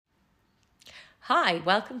Hi,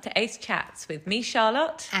 welcome to Ace Chats with me,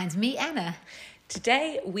 Charlotte. And me, Anna.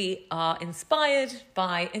 Today we are inspired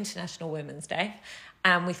by International Women's Day,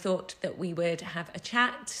 and we thought that we would have a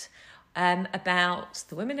chat about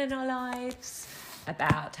the women in our lives,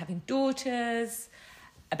 about having daughters,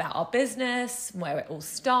 about our business, where it all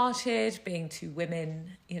started, being two women,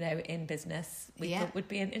 in business. We thought would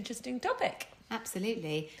be an interesting topic.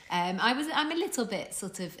 Absolutely. I'm a little bit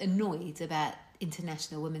sort of annoyed about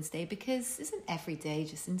International Women's Day because isn't every day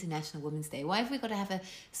just International Women's Day? Why have we got to have a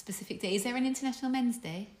specific day? Is there an International Men's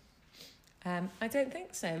Day? I don't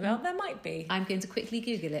think so. Well, there might be. I'm going to quickly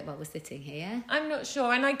Google it while we're sitting here. I'm not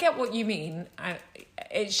sure, and I get what you mean.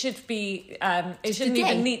 It should be. It shouldn't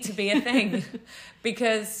even need to be a thing,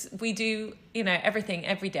 because we do, everything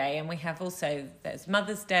every day, and we have also. There's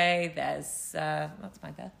Mother's Day. There's what's my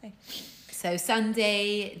birthday? So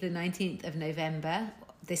Sunday, the 19th of November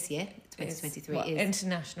this year, 2023, is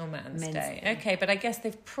International Men's Day. Okay, but I guess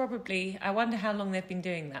they've probably. I wonder how long they've been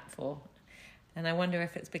doing that for. And I wonder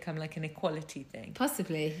if it's become like an equality thing.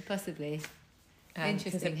 Possibly. Interesting,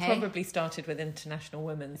 because it probably started with International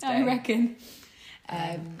Women's Day. I reckon.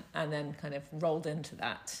 And then kind of rolled into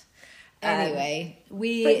that. Anyway,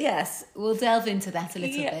 we'll delve into that a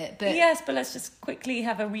little bit. But yes, but let's just quickly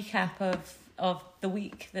have a recap of the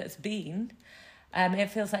week that's been. It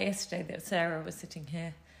feels like yesterday that Sarah was sitting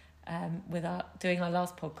here doing our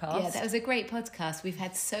last podcast. Yeah, that was a great podcast. We've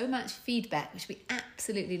had so much feedback, which we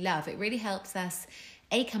absolutely love. It really helps us,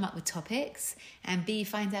 A, come up with topics, and B,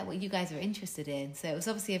 find out what you guys are interested in. So it was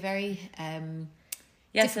obviously a very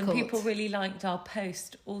difficult. And people really liked our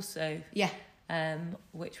post also. Yeah.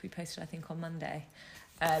 Which we posted, I think, on Monday.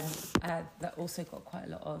 That also got quite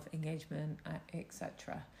a lot of engagement,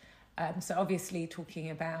 etc. So obviously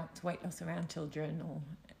talking about weight loss around children or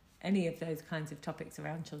any of those kinds of topics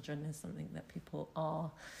around children is something that people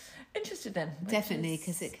are interested in. Definitely,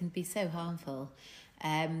 because it can be so harmful.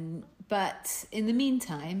 But in the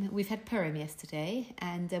meantime, we've had Purim yesterday,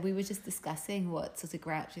 and we were just discussing what sort of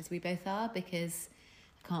grouches we both are, because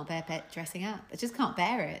I can't bear dressing up. I just can't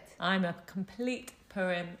bear it. I'm a complete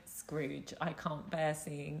Purim Scrooge. I can't bear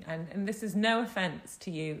seeing, and this is no offence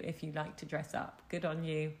to you if you like to dress up. Good on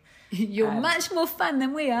you. You're much more fun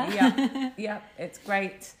than we are. Yeah, it's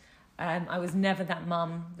great. I was never that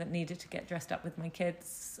mum that needed to get dressed up with my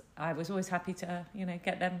kids. I was always happy to,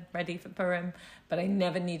 get them ready for Purim, but I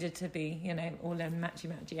never needed to be, all in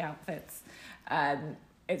matchy outfits.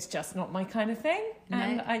 It's just not my kind of thing,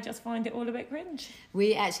 and I just find it all a bit cringe.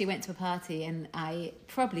 We actually went to a party, and I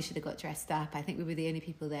probably should have got dressed up. I think we were the only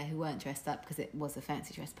people there who weren't dressed up because it was a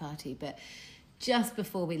fancy dress party. But just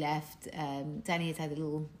before we left, Danny had a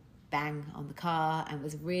little bang on the car and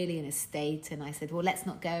was really in a state, and I said, well, let's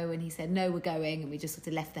not go, and he said, no, we're going, and we just sort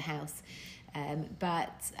of left the house.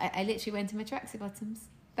 But I literally went in my tracksuit bottoms.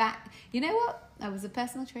 You know what? I was a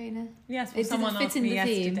personal trainer. Yes, well, someone asked me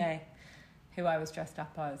yesterday who I was dressed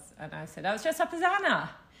up as, and I said I was dressed up as Anna.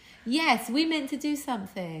 Yes, we meant to do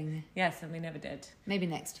something. Yes, and we never did. Maybe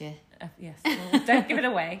next year. Yes, well, don't give it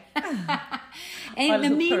away. In the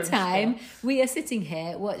meantime, we are sitting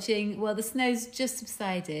here watching, the snow's just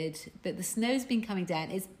subsided, but the snow's been coming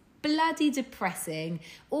down. It's bloody depressing.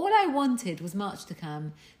 All I wanted was March to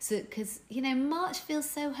come. So, because, March feels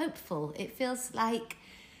so hopeful. It feels like,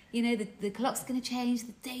 the clock's going to change,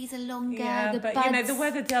 the days are longer, the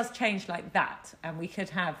weather does change like that. And we could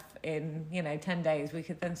have in, 10 days, we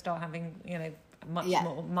could then start having, much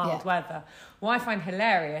more mild weather. What I find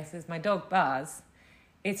hilarious is my dog Buzz.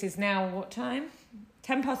 It is now what time?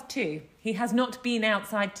 2:10. He has not been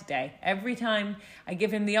outside today. Every time I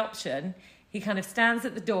give him the option, he kind of stands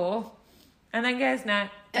at the door and then goes, no,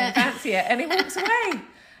 don't fancy it. And he walks away.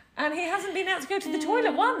 And he hasn't been out to go to the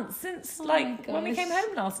toilet once since when we came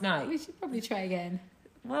home last night. We should probably try again.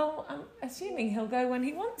 Well, I'm assuming he'll go when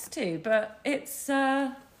he wants to, but it's...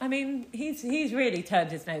 he's really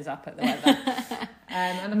turned his nose up at the weather.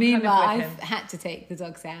 And Meanwhile, I've had to take the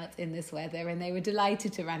dogs out in this weather, and they were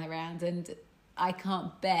delighted to run around, and I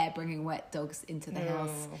can't bear bringing wet dogs into the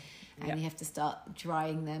house. And you have to start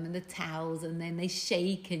drying them, and the towels, and then they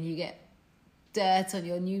shake, and you get dirt on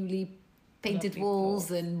your newly painted walls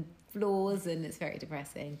and floors, and it's very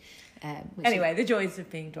depressing. Anyway, the joys of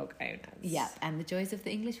being dog owners. Yeah, and the joys of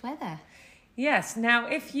the English weather. Yes. Now,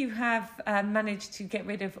 if you have managed to get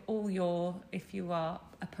rid of if you are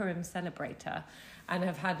a Purim celebrator and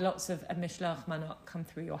have had lots of Mishloach Manot come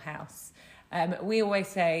through your house, we always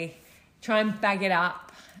say, try and bag it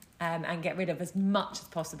up and get rid of as much as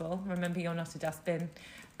possible. Remember, you're not a dustbin,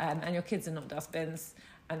 and your kids are not dustbins,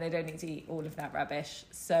 and they don't need to eat all of that rubbish.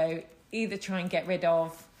 So either try and get rid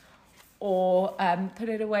of or put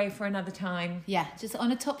it away for another time. Yeah, just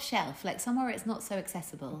on a top shelf, like somewhere it's not so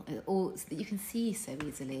accessible, or so that you can see so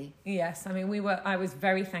easily. Yes, I mean, I was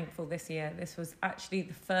very thankful this year. This was actually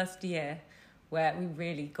the first year where we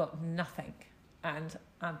really got nothing. And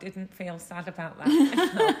I didn't feel sad about that. I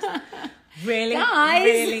felt really, Guys,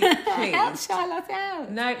 really pleased. help Charlotte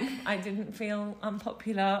out. No, I didn't feel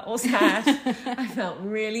unpopular or sad. I felt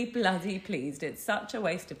really bloody pleased. It's such a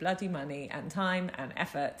waste of bloody money and time and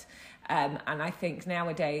effort. And I think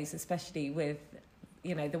nowadays, especially with,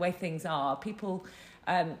 the way things are, people,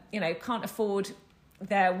 can't afford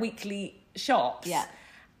their weekly shops. Yeah.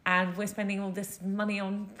 And we're spending all this money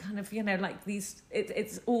on kind of, like these,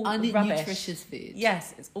 it's all rubbish. Unnutritious food.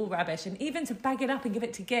 Yes, it's all rubbish. And even to bag it up and give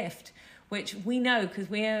it to gift, which we know because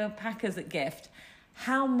we're packers at gift,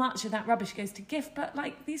 how much of that rubbish goes to gift. But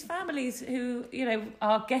like these families who,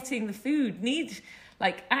 are getting the food need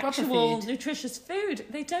like actual nutritious food.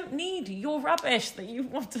 They don't need your rubbish that you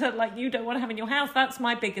want to, you don't want to have in your house. That's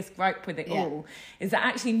my biggest gripe with it all, is that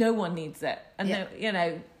actually no one needs it.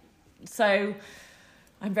 And, so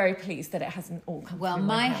I'm very pleased that it hasn't all come Well, through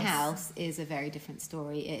my house is a very different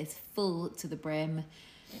story. It is full to the brim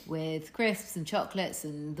with crisps and chocolates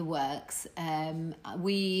and the works.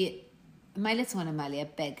 My little one, Amalia,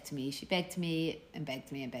 begged me. She begged me and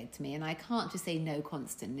begged me and begged me. And I can't just say no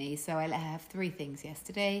constantly. So I let her have 3 things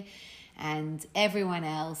yesterday. And everyone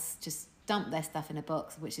else just dumped their stuff in a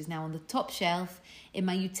box, which is now on the top shelf in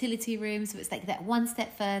my utility room. So it's like that one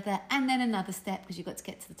step further and then another step because you've got to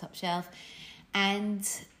get to the top shelf. And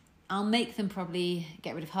I'll make them probably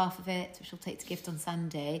get rid of half of it, which I'll take to gift on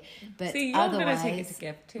Sunday. But see, you're otherwise, going to take it to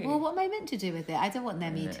gift too. Well, what am I meant to do with it? I don't want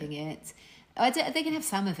them eating it. They can have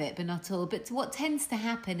some of it, but not all. But what tends to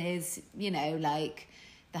happen is, like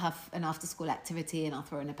they have an after-school activity and I'll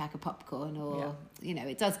throw in a pack of popcorn or,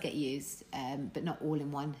 it does get used, but not all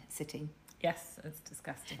in one sitting. Yes, it's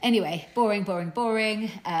disgusting. Anyway,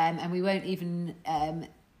 boring. And we won't even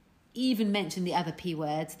mention the other P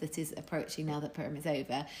word that is approaching now that Purim is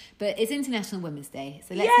over. But it's International Women's Day.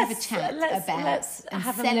 So let's have a chat about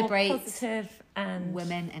and celebrate positive and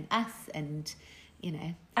women and us and,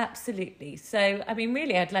 Absolutely. So, I mean,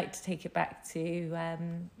 really, I'd like to take it back to,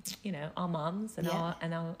 our mums and our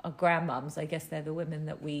grandmums. I guess they're the women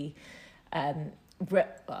that we... our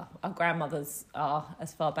grandmothers are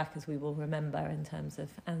as far back as we will remember in terms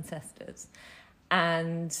of ancestors.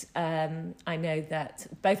 And I know that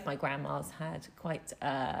both my grandmas had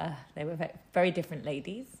they were very, very different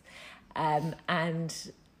ladies.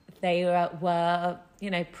 And they were,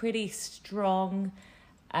 pretty strong,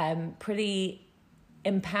 pretty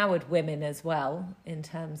empowered women as well, in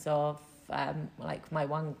terms of, my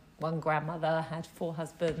one grandmother had 4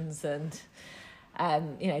 husbands and,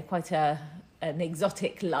 quite an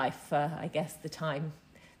exotic life for, I guess, the time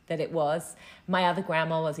that it was. My other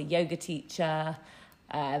grandma was a yoga teacher.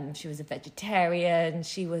 She was a vegetarian.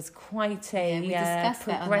 She was quite a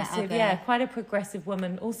progressive, quite a progressive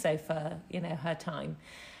woman also for, her time.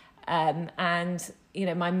 And,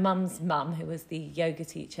 my mum's mum, who was the yoga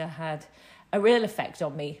teacher, had a real effect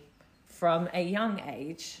on me from a young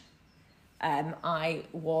age. I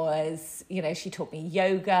was, she taught me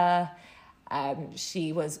yoga.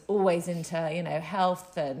 She was always into,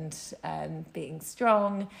 health and being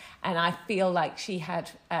strong. And I feel like she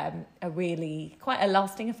had quite a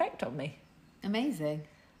lasting effect on me. Amazing.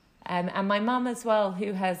 And my mum as well,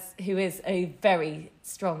 who is a very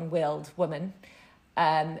strong-willed woman,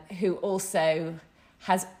 who also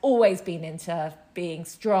has always been into being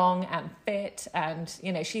strong and fit. And,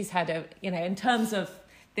 she's had in terms of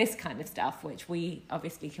this kind of stuff, which we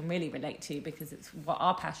obviously can really relate to because it's what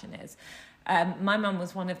our passion is. My mum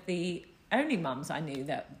was one of the only mums I knew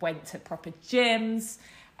that went to proper gyms.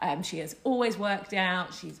 She has always worked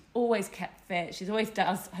out. She's always kept fit. She's always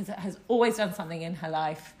has always done something in her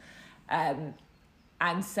life. And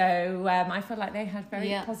so I feel like they had very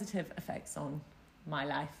positive effects on my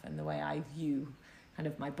life and the way I view kind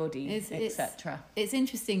of my body, etc. It's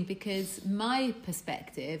interesting because my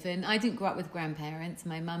perspective, and I didn't grow up with grandparents.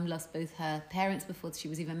 My mum lost both her parents before she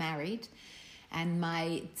was even married. And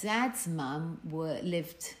my dad's mum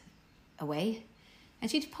lived away. And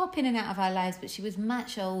she'd pop in and out of our lives, but she was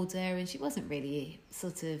much older and she wasn't really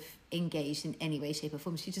sort of engaged in any way, shape or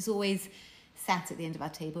form. She just always sat at the end of our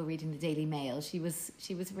table reading the Daily Mail. She was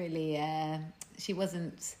really, she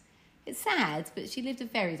wasn't, it's sad, but she lived a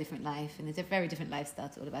very different life and it's a very different lifestyle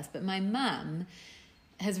to all of us. But my mum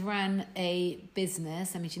has run a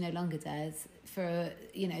business, I mean, she no longer does, for,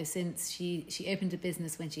 since she opened a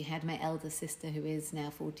business when she had my elder sister, who is now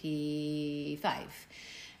 45.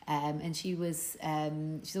 And she was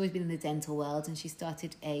she's always been in the dental world, and she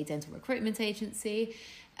started a dental recruitment agency.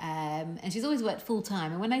 And she's always worked full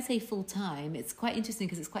time. And when I say full time, it's quite interesting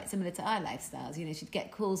because it's quite similar to our lifestyles. You know, she'd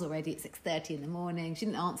get calls already at 6:30 in the morning. She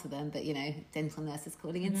didn't answer them, but you know, dental nurses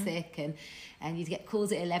calling in sick, and you'd get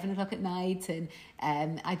calls at 11 o'clock at night.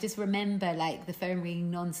 And I just remember like the phone ringing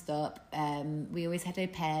non-stop. We always had au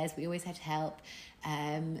pairs. We always had help.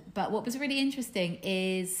 But what was really interesting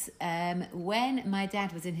is when my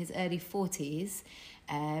dad was in his early 40s,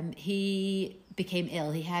 he became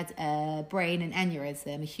ill. He had a brain and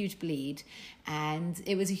aneurysm, a huge bleed, and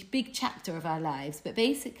it was a big chapter of our lives. But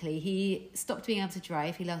basically, he stopped being able to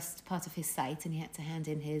drive. He lost part of his sight, and he had to hand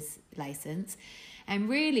in his license. And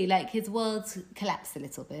really, like, his world collapsed a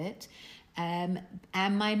little bit. And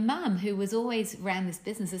my mum, who was always ran this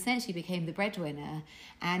business, essentially became the breadwinner.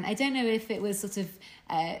 And I don't know if it was sort of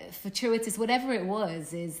fortuitous, whatever it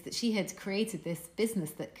was, is that she had created this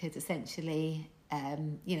business that could essentially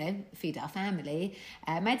feed our family.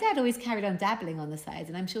 My dad always carried on dabbling on the side,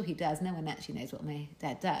 and I'm sure he does. No one actually knows what my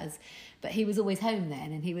dad does, but he was always home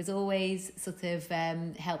then, and he was always sort of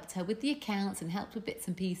helped her with the accounts and helped with bits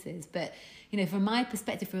and pieces. But you know, from my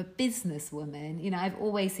perspective, from a businesswoman, you know, I've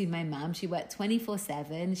always seen my mum. She worked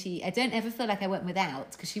 24/7. I don't ever feel like I went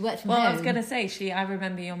without, because she worked from home. Well, I was going to say, I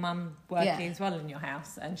remember your mum working as well in your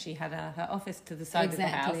house, and she had her office to the side of the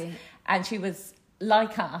house, and she was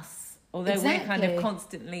like us. Although we're kind of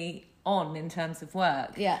constantly on in terms of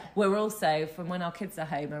work, we're also, from when our kids are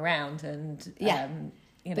home, around, and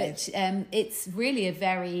you know. But it's really a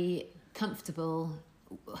very comfortable.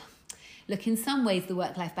 Look, in some ways, the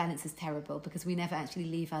work-life balance is terrible because we never actually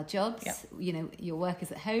leave our jobs. Yep. You know, your work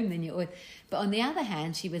is at home, then you're. But on the other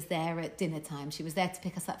hand, she was there at dinner time. She was there to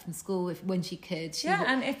pick us up from school when she could.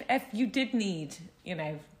 And if you did need, you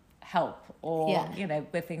know, help or you know,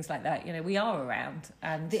 with things like that, you know, we are around.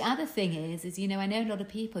 And the other thing is you know, I know a lot of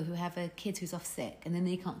people who have a kid who's off sick and then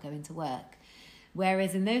they can't go into work,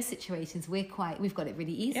 whereas in those situations we've got it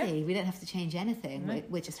really easy. We don't have to change anything.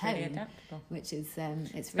 We're just home, adaptable, which is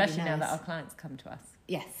it's especially really nice. Now that our clients come to us.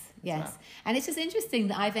 Yes well. And it's just interesting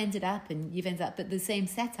that I've ended up and you've ended up at the same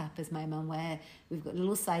setup as my mum, where we've got a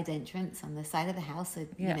little side entrance on the side of the house, so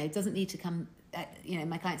you know, it doesn't need to come you know,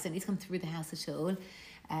 my clients don't need to come through the house at all.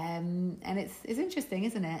 And it's interesting,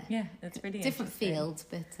 isn't it? Yeah, it's really different field,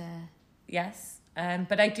 but yes.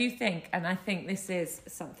 But I do think, and I think this is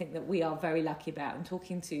something that we are very lucky about, and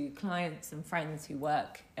talking to clients and friends who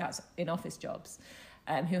work in office jobs,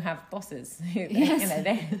 who have bosses. You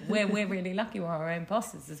know, we're really lucky. We're our own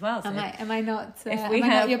bosses as well. So am I not?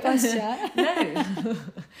 Not your boss, No.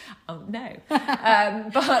 Oh no.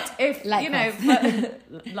 But if you know,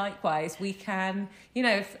 but likewise, we can. You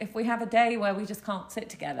know, if we have a day where we just can't sit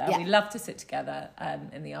together, we love to sit together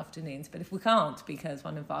in the afternoons. But if we can't because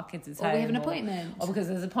one of our kids is home, or we have an appointment, or because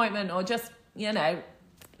there's an appointment, or just, you know,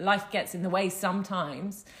 life gets in the way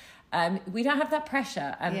sometimes. We don't have that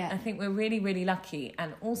pressure, and I think we're really, really lucky.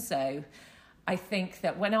 And also, I think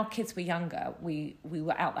that when our kids were younger, we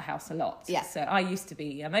were out the house a lot. Yeah. So I used to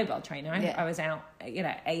be a mobile trainer. I was out, you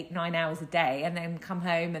know, 8-9 hours a day, and then come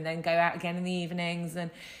home and then go out again in the evenings. And,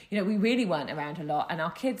 you know, we really weren't around a lot. And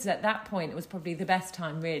our kids at that point, it was probably the best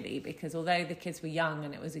time, really, because although the kids were young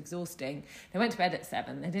and it was exhausting, they went to bed at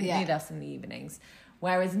 7. They didn't need us in the evenings.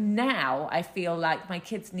 Whereas now I feel like my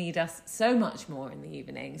kids need us so much more in the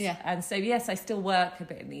evenings. Yeah. And so, yes, I still work a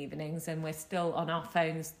bit in the evenings, and we're still on our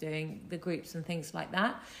phones doing the groups and things like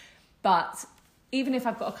that. But even if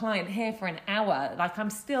I've got a client here for an hour, like, I'm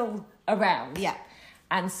still around. Yeah.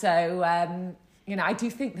 And so, you know, I do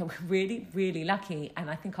think that we're really, really lucky. And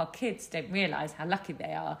I think our kids don't realise how lucky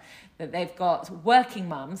they are that they've got working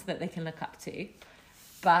mums that they can look up to,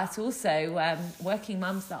 but also working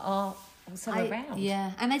mums that are also around.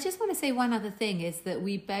 Yeah, and I just want to say one other thing is that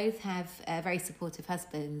we both have very supportive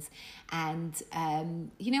husbands, and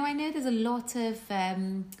you know, I know there's a lot of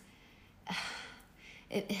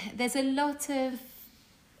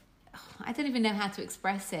I don't even know how to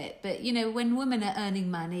express it, but you know, when women are earning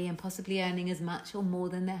money and possibly earning as much or more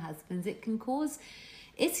than their husbands, it can cause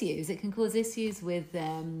issues. It can cause issues with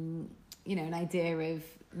you know, an idea of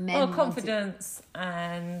men confidence,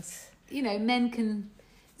 and you know, men can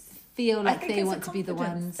feel like they want to be the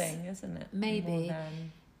ones thing, isn't it? Maybe.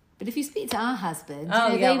 But if you speak to our husbands,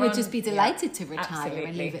 they would just be delighted to retire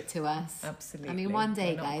and leave it to us. Absolutely. I mean, one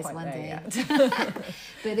day, guys, one day.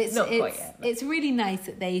 But it's really nice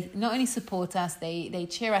that they not only support us, they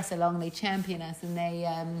cheer us along, they champion us,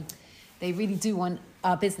 and they really do want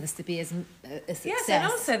our business to be a success. Yes, and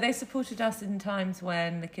also they supported us in times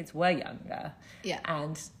when the kids were younger. Yeah.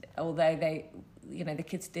 And although the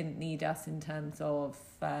kids didn't need us in terms of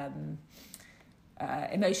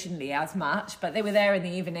emotionally as much, but they were there in the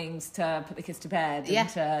evenings to put the kids to bed and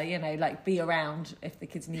to, be around if the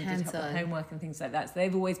kids needed help with homework and things like that. So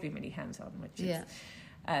they've always been really hands-on, which is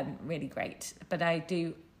really great. But I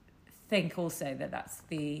do think also that that's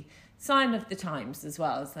the sign of the times as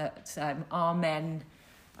well, is that our men,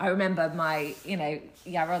 I remember my,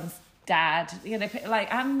 Yaron's dad,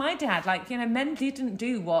 and my dad, men didn't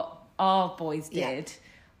do what our boys did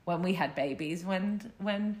when we had babies,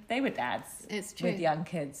 when they were dads. It's true. With young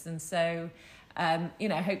kids. And so,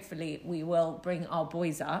 hopefully we will bring our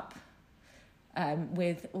boys up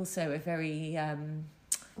with also a very...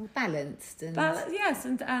 balanced. Yes,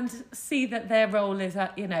 and see that their role is,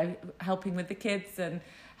 helping with the kids and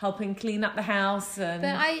helping clean up the house. And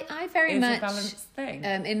but I very much... a balanced thing.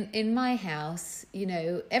 In my house,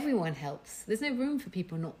 everyone helps. There's no room for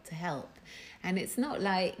people not to help. And it's not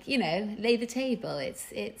like, lay the table. It's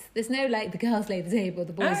there's no the girls lay the table,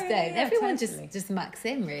 the boys don't. Everyone totally. just mucks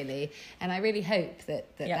in, really. And I really hope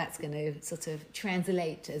that's going to sort of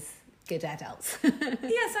translate as good adults.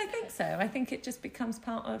 Yes, I think so. I think it just becomes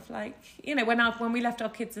part of when we left our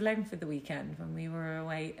kids alone for the weekend, when we were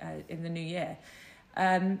away in the new year,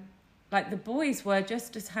 the boys were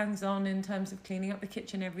just as hands-on in terms of cleaning up the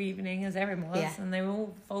kitchen every evening as Erin was, and they were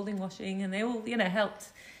all folding, washing, and they all helped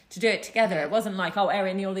to do it together. It wasn't like, oh,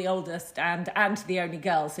 Erin, you're the oldest and the only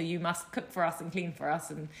girl, so you must cook for us and clean for us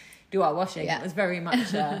and do our washing. It was very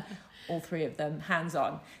much all three of them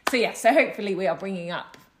hands-on. So hopefully we are bringing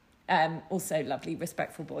up also lovely,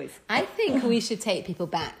 respectful boys. I think we should take people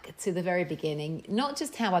back to the very beginning, not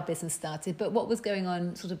just how our business started, but what was going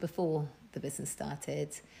on sort of before the business started.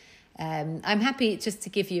 I'm happy just to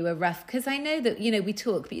give you a rough, because I know that, we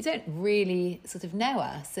talk, but you don't really sort of know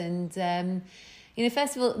us. And,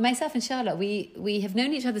 first of all, myself and Charlotte, we have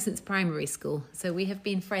known each other since primary school. So we have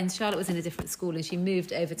been friends. Charlotte was in a different school and she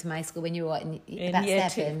moved over to my school when you were in about year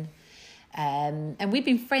 7. And we've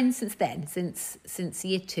been friends since then, since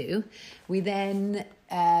year 2. We then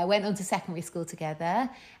went on to secondary school together.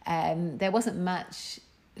 There wasn't much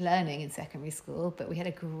learning in secondary school, but we had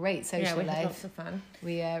a great social life. We had lots of fun.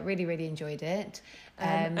 We really, really enjoyed it.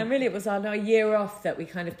 And really it was our year off that we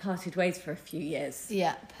kind of parted ways for a few years.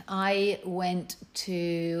 Yep. I went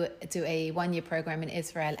to do a 1-year program in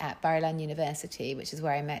Israel at Bar-Ilan University, which is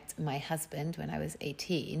where I met my husband when I was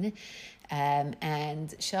 18.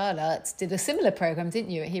 And Charlotte did a similar program,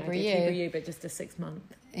 didn't you, at Hebrew U? Hebrew U, but just a 6-month.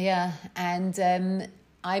 Yeah, and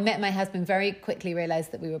I met my husband, very quickly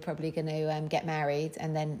realised that we were probably going to get married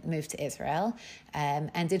and then move to Israel,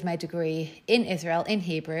 and did my degree in Israel in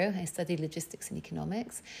Hebrew. I studied logistics and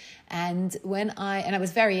economics. And I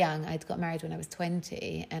was very young. I'd got married when I was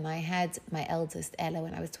 20, and I had my eldest, Ella,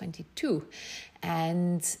 when I was 22.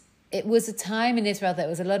 And it was a time in Israel that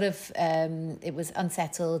was a lot of, it was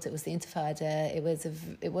unsettled. It was the Intifada.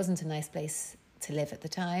 It wasn't a nice place to live at the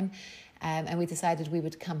time. And we decided we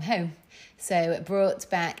would come home. So it brought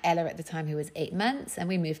back Ella at the time, who was 8 months, and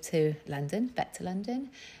we moved to London, back to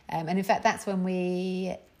London. And in fact, that's when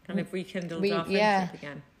we... Kind of rekindled our friendship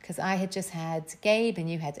again. Because I had just had Gabe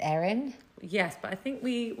and you had Erin. Yes, but I think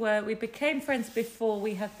we became friends before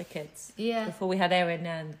we had the kids. Yeah. Before we had Erin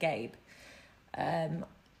and Gabe.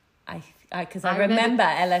 Because I remember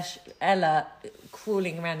Ella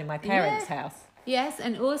crawling around in my parents' house. Yes,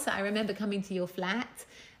 and also I remember coming to your flat.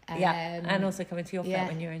 And also coming to your flat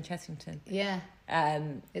when you were in Chessington. Yeah.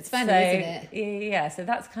 It's funny, isn't it? Yeah, so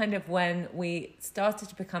that's kind of when we started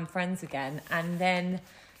to become friends again. And then...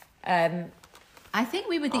 I think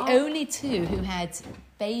we were the only two who had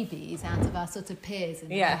babies out of our sort of peers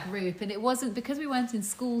in our group. And it wasn't because we weren't in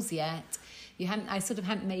schools yet. I sort of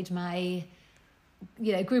hadn't made my,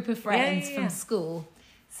 group of friends from school.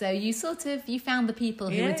 So you found the people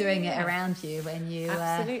who were doing it around you when you...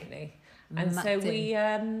 Absolutely. And so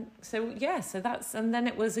and then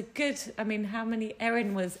it was a good,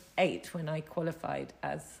 Erin was 8 when I qualified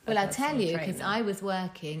as Well, I'll tell you, because I was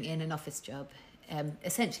working in an office job,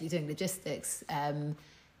 essentially doing logistics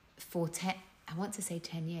for 10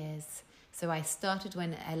 years. So I started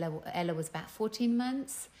when Ella was about 14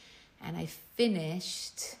 months, and I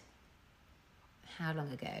finished, how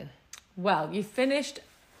long ago? Well, you finished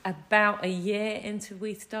about a year into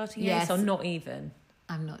we starting yes. or not even?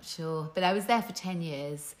 I'm not sure, but I was there for 10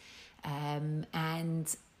 years,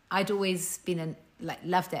 and I'd always been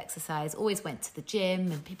loved exercise, always went to the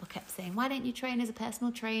gym, and people kept saying, why don't you train as a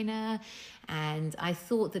personal trainer? And I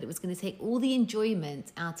thought that it was going to take all the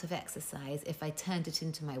enjoyment out of exercise if I turned it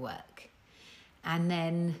into my work. And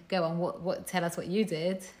then go on, tell us what you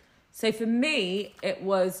did. So for me, it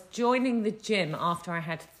was joining the gym after I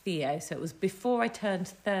had Theo. So it was before I turned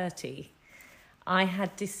 30. I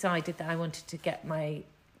had decided that I wanted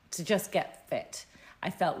to just get fit. I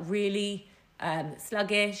felt really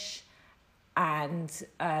sluggish, and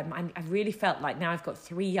I really felt like now I've got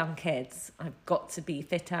 3 young kids. I've got to be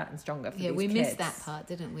fitter and stronger for these kids. Yeah, we missed that part,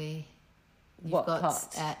 didn't we? What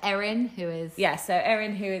part? Erin, who is... Yeah, so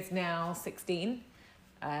Erin, who is now 16.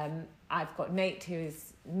 I've got Nate, who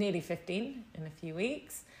is nearly 15 in a few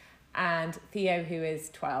weeks, and Theo, who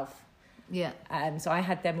is 12. Yeah. So I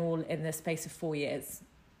had them all in the space of 4 years.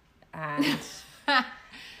 And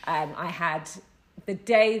I had... The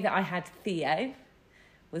day that I had Theo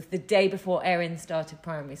was the day before Erin started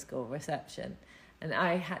primary school reception. And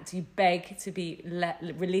I had to beg to be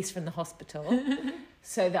released from the hospital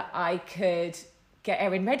so that I could get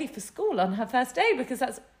Erin ready for school on her first day, because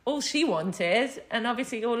that's all she wanted, and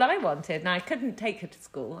obviously all I wanted. And I couldn't take her to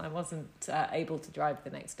school. I wasn't able to drive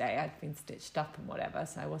the next day. I'd been stitched up and whatever,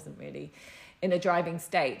 so I wasn't really in a driving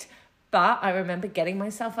state. But I remember getting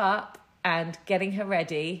myself up and getting her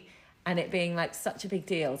ready, and it being like such a big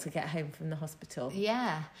deal to get home from the hospital.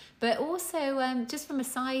 Yeah, but also just from a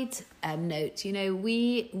side note, you know,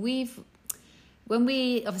 when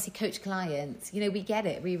we obviously coach clients, you know, we get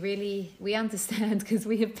it. We understand, because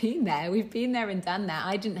we have been there. We've been there and done that.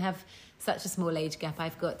 I didn't have such a small age gap.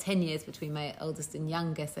 I've got 10 years between my oldest and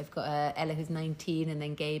youngest. I've got Ella, who's 19, and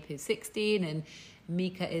then Gabe, who's 16, and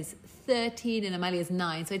Mika is 13, and Amalia is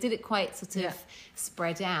 9. So I did it quite sort of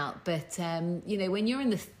spread out. But, you know, when you're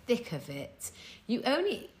in the thick of it, you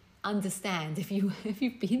only understand if you've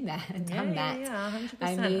been there and done that. Yeah, 100%.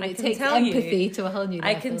 I mean, it takes empathy to a whole new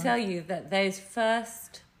level. I can tell you that those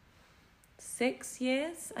first 6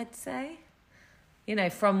 years, I'd say, you know,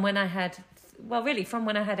 from when I had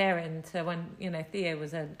Erin to when, you know, Theo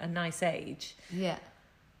was a nice age. Yeah.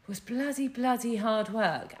 Was bloody hard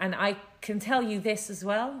work. And I can tell you this as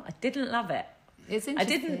well, I didn't love it. It's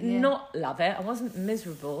interesting. I didn't not love it. I wasn't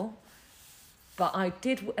miserable. But I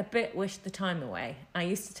did a bit wish the time away. I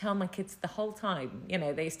used to tell my kids the whole time, you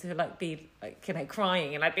know, they used to be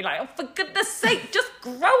crying, and I'd be like, oh, for goodness sake, just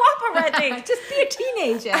grow up already. Just be a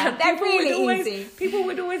teenager. They're really easy. People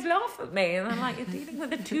would always laugh at me, and I'm like, you're dealing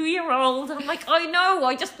with a 2-year-old. I'm like, I know,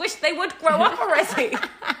 I just wish they would grow up already.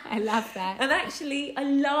 I love that. And actually, I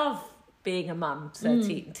love being a mum to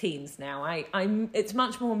teens now. It's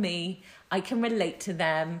much more me. I can relate to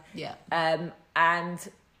them. Yeah. And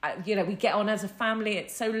you know, we get on as a family.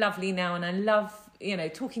 It's so lovely now, and I love, you know,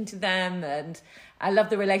 talking to them, and I love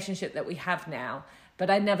the relationship that we have now. But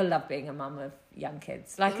I never loved being a mum of young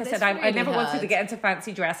kids. Like I said, I never wanted to get into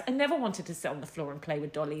fancy dress. I never wanted to sit on the floor and play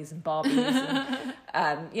with dollies and Barbies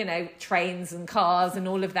and, you know, trains and cars and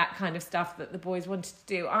all of that kind of stuff that the boys wanted to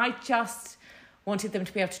do. I just wanted them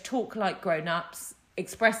to be able to talk like grown-ups,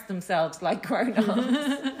 express themselves like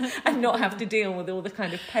grown-ups, and not have to deal with all the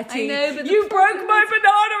kind of petty, you broke my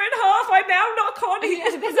banana in half, I now not can't eat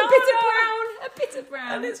this there's banana. a bit of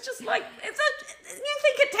brown. And it's just like, you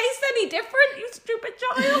think it tastes any different, you stupid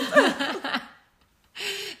child?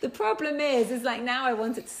 The problem is like now I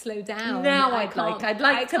want it to slow down. Now I'd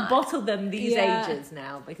like to bottle them these ages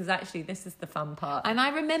now, because actually this is the fun part. And I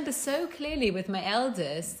remember so clearly with my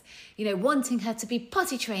eldest, you know, wanting her to be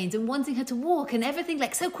potty trained and wanting her to walk and everything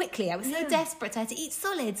like so quickly. I was so desperate. I had to eat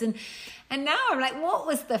solids, and now I'm like, what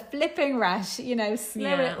was the flipping rush? You know,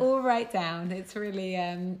 slow it all right down. It's really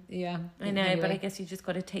I know, anyway. But I guess you just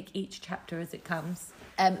got to take each chapter as it comes.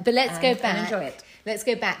 But let's go back. And enjoy it. Let's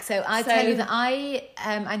go back. So I tell you that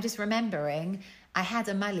I'm just remembering I had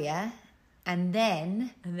Amalia, and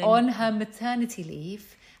then on her maternity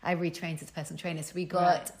leave, I retrained as a personal trainer. So we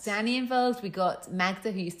got Danny involved. We got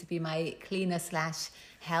Magda, who used to be my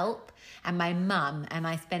cleaner/help, and my mum. And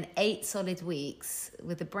I spent 8 solid weeks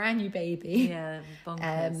with a brand new baby. Yeah,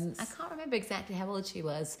 bonkers. I can't remember exactly how old she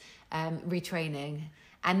was, retraining,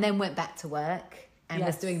 and then went back to work. And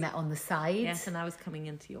was doing that on the side. Yes, and I was coming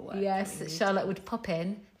into your work. Yes, Charlotte would pop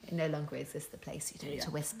in. It no longer exists, the place. You don't need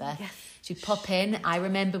to whisper. Yes. She'd pop in. I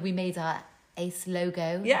remember we made our ACE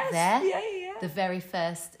logo there. Yeah. The very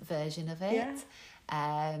first version of it.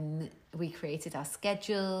 Yeah. We created our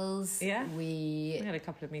schedules. Yeah. We had a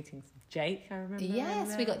couple of meetings with Jake, I remember.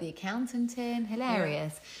 Yes, we got the accountant in.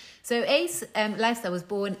 Hilarious. Yeah. So ACE Lifestyle was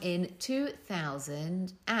born in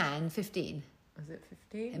 2015. Was it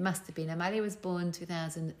 15? It must have been. Amalia was born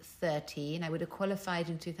 2013. I would have qualified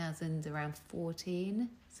in 2014.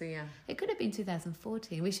 So yeah, it could have been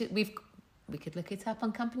 2014. We could look it up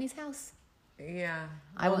on Company's House. Yeah,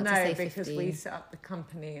 I want to say 15. because we set up the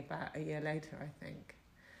company about a year later, I think.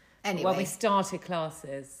 Anyway. Well, we started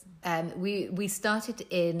classes. We started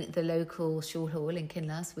in the local shul hall in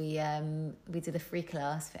Kinloss. We did a free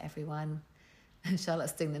class for everyone.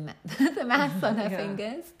 Charlotte's doing the maths on her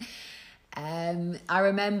fingers. I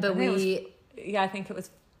remember I think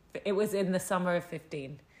it was in the summer of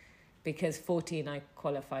 15, because 14 I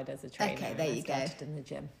qualified as a trainer. Okay, there you go. I started in the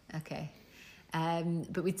gym. Okay.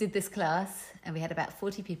 But we did this class and we had about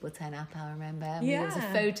 40 people turn up, I remember. And there was a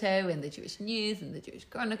photo in the Jewish News and the Jewish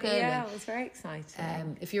Chronicle. Yeah, it was very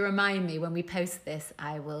exciting. If you remind me when we post this,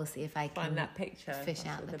 I will see if I can find that picture, fish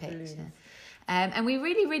out the picture. And we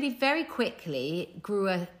really, really very quickly grew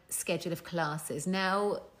a schedule of classes.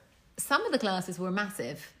 Now, some of the classes were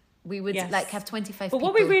massive. We would have 25 but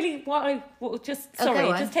people. But just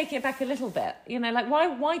taking it back a little bit,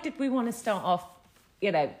 why did we want to start off,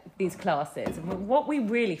 these classes? And what we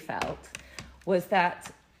really felt was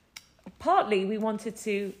that partly we wanted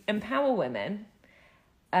to empower women.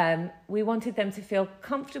 We wanted them to feel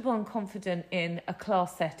comfortable and confident in a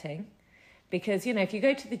class setting. Because, if you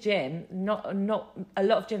go to the gym, not a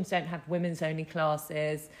lot of gyms don't have women's only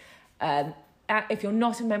classes. If you're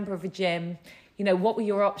not a member of a gym, what were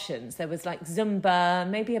your options? There was like Zumba,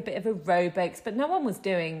 maybe a bit of aerobics, but no one was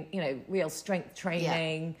doing, real strength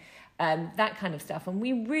training, that kind of stuff. And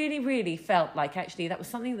we really, really felt like actually that was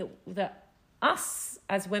something that us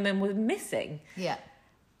as women were missing. Yeah.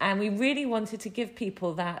 And we really wanted to give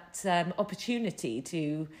people that opportunity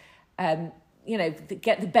to,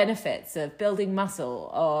 get the benefits of building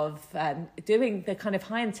muscle, of doing the kind of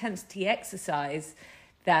high intensity exercise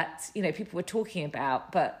that, people were talking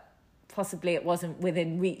about, but possibly it wasn't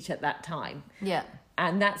within reach at that time. Yeah.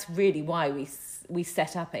 And that's really why we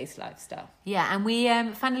set up Ace Lifestyle. Yeah, and we,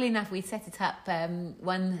 funnily enough, we set it up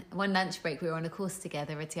one lunch break. We were on a course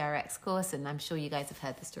together, a TRX course, and I'm sure you guys have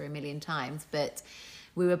heard the story a million times, but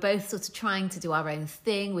we were both sort of trying to do our own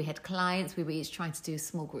thing. We had clients. We were each trying to do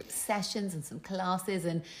small group sessions and some classes.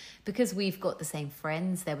 And because we've got the same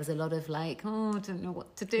friends, there was a lot of I don't know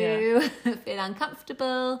what to do, feel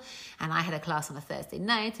uncomfortable. And I had a class on a Thursday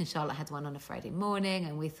night and Charlotte had one on a Friday morning.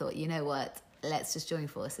 And we thought, you know what, let's just join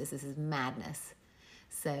forces. This is madness.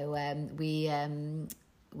 So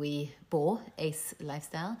we bore Ace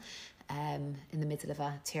Lifestyle in the middle of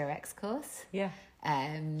our TRX course. Yeah.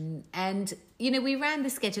 And we ran the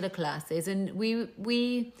schedule of classes, and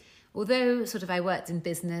we although sort of I worked in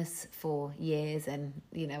business for years, and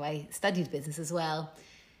I studied business as well,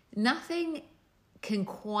 nothing can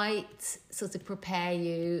quite sort of prepare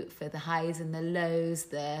you for the highs and the lows.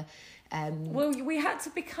 We had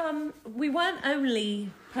to we weren't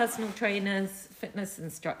only personal trainers, fitness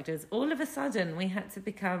instructors. All of a sudden we had to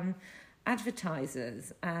become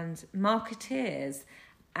advertisers and marketeers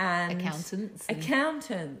and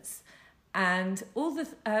accountants and all the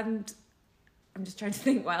I'm just trying to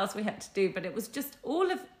think what else we had to do, but it was just all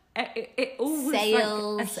of it all was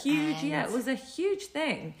sales, like a huge it was a huge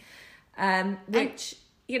thing, which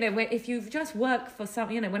if you've just worked for some,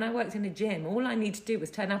 when I worked in a gym, all I need to do was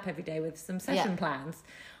turn up every day with some session plans,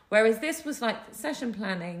 whereas this was like session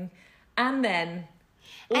planning and then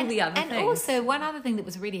all the other things. And also, one other thing that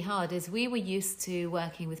was really hard is we were used to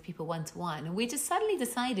working with people one-to-one, and we just suddenly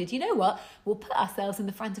decided, you know what, we'll put ourselves in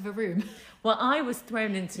the front of a room. Well, I was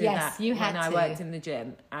thrown into that when I worked in the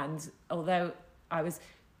gym, and although I was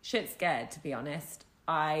shit scared, to be honest,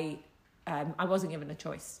 I wasn't given a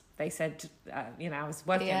choice. They said, I was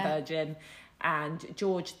working at Virgin, and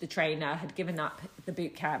George, the trainer, had given up the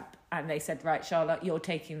boot camp, and they said, right, Charlotte, you're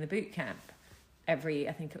taking the boot camp I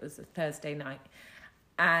think it was a Thursday night.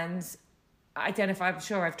 And I don't know if I'm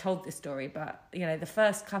sure I've told this story, but, the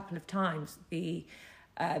first couple of times the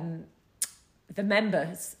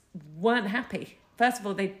members weren't happy. First of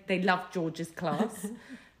all, they loved George's class.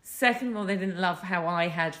 Second of all, they didn't love how I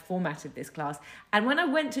had formatted this class. And when I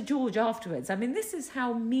went to George afterwards, this is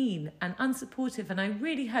how mean and unsupportive. And I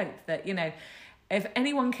really hope that, if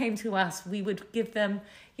anyone came to us, we would give them,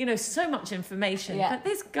 so much information. Yeah. But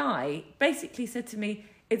this guy basically said to me,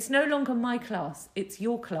 it's no longer my class, it's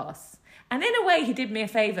your class. And in a way, he did me a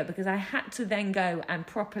favour because I had to then go and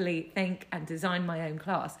properly think and design my own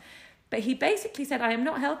class. But he basically said, I am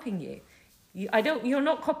not helping you. You're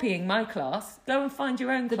not copying my class. Go and find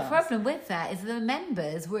your own class. The problem with that is the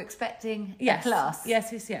members were expecting a class.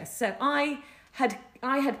 Yes. So I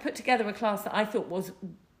had put together a class that I thought was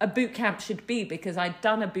a boot camp should be, because I'd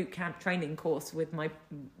done a boot camp training course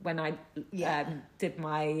when I did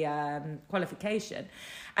my qualification.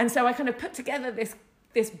 And so I kind of put together this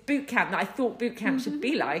boot camp that I thought boot camp should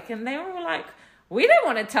be like. And they were all like, we don't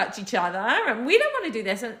want to touch each other and we don't want to do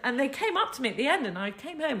this. And they came up to me at the end and I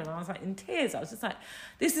came home and I was like in tears. I was just like,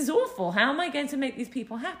 this is awful. How am I going to make these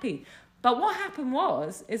people happy? But what happened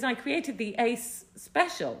is I created the ACE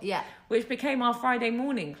special, which became our Friday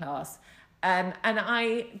morning class. And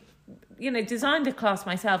I, designed a class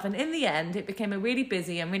myself. And in the end, it became a really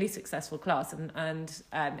busy and really successful class. And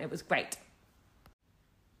it was great.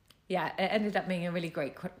 Yeah, it ended up being a really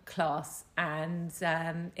great class. And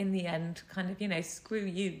in the end, kind of, screw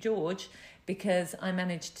you, George, because I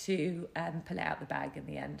managed to pull it out the bag in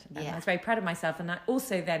the end. And I was very proud of myself. And I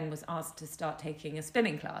also then was asked to start taking a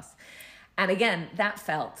spinning class. And again, that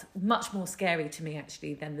felt much more scary to me,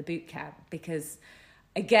 actually, than the boot camp. Because,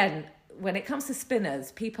 again, when it comes to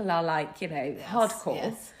spinners, people are like, hardcore.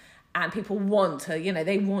 Yes. And people want to,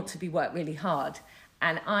 they want to be worked really hard.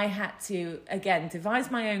 And I had to, again, devise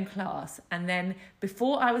my own class. And then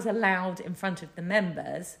before I was allowed in front of the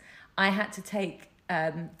members, I had to take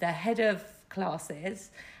the head of classes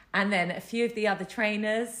and then a few of the other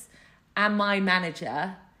trainers and my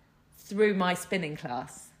manager through my spinning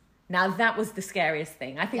class. Now, that was the scariest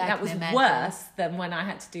thing. I think that was worse than when I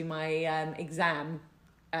had to do my exam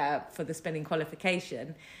for the spinning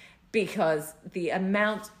qualification, because the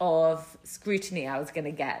amount of scrutiny I was going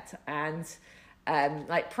to get and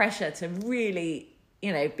pressure to really,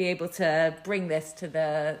 be able to bring this to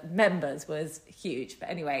the members was huge. But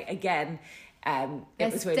anyway, again,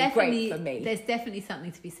 it was really great for me. There's definitely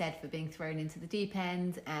something to be said for being thrown into the deep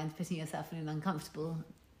end and putting yourself in an uncomfortable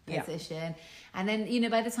position. And then,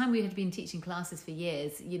 by the time we had been teaching classes for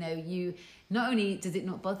years, you not only does it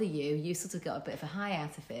not bother you, you sort of got a bit of a high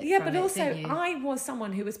out of it. Yeah, but also I was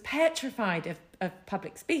someone who was petrified of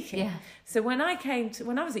public speaking. Yeah. So when I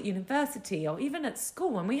was at university or even at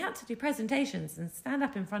school, when we had to do presentations and stand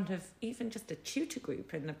up in front of even just a tutor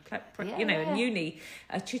group in in uni,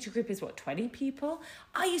 a tutor group is 20 people.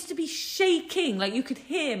 I used to be shaking, like you could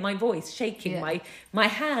hear my voice shaking, my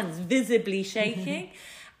hands visibly shaking.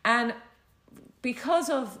 And because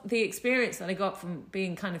of the experience that I got from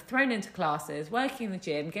being kind of thrown into classes, working in the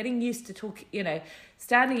gym, getting used to talk,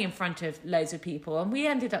 standing in front of loads of people, and we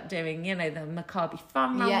ended up doing, the Maccabi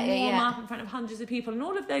Fun Run warm up in front of hundreds of people, and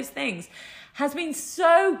all of those things has been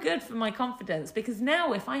so good for my confidence, because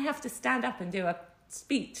now if I have to stand up and do a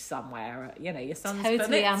speech somewhere, your son's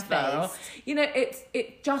totally unfazed.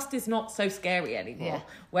 It just is not so scary anymore. Yeah.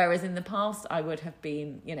 Whereas in the past, I would have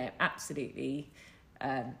been, absolutely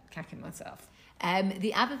cacking myself.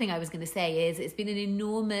 The other thing I was going to say is it's been an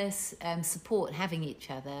enormous support having each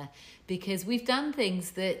other, because we've done things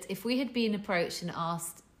that if we had been approached and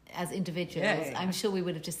asked as individuals, I'm sure we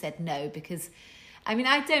would have just said no, because, I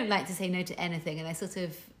don't like to say no to anything, and I sort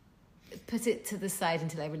of put it to the side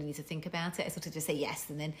until I really need to think about it. I sort of just say yes,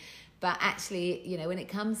 and then, but actually, when it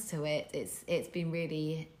comes to it, it's been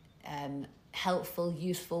really helpful,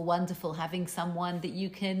 useful, wonderful, having someone that you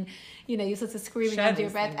can, you're sort of screaming under your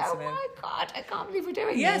breath, oh my God, I can't believe we're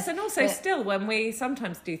doing this. Yes, and also still when we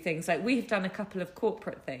sometimes do things, like we've done a couple of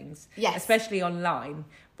corporate things, especially online,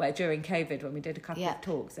 where during COVID when we did a couple of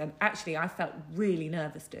talks, and actually I felt really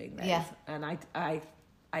nervous doing those, and I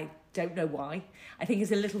don't know why. I think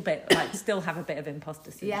it's a little bit like still have a bit of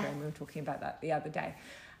imposter syndrome. We were talking about that the other day,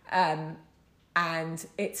 and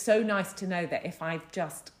it's so nice to know that if I've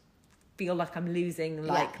just feel like I'm losing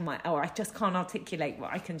or I just can't articulate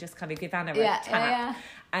what, I can just kind of give Anna a tap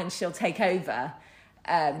and she'll take over.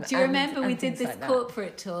 Do you remember we did this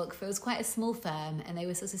corporate talk? It was quite a small firm, and they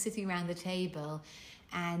were sort of sitting around the table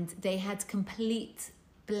and they had complete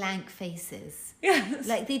blank faces. Yes.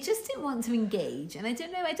 Like they just didn't want to engage. And I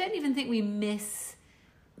don't even think we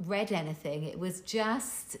misread anything. It was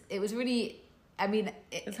really,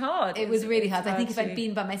 it's hard. It was really hard. I think if I'd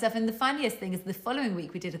been by myself, and the funniest thing is the following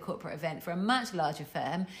week we did a corporate event for a much larger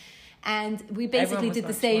firm, and we basically did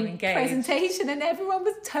the same presentation, and everyone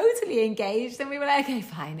was totally engaged, and we were like, okay,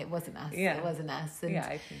 fine, it wasn't us. Yeah. It wasn't us. And,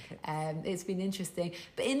 I think it's been interesting.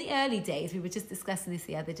 But in the early days, we were just discussing this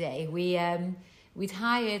the other day, we'd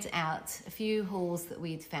hired out a few halls that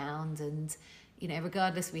we'd found, and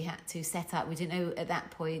regardless, we had to set up. We didn't know at that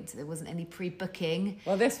point, there wasn't any pre-booking.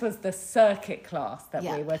 Well, this was the circuit class that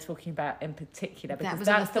we were talking about in particular, because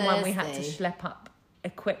that's the one we had to schlep up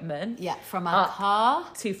equipment. Yeah, from our car.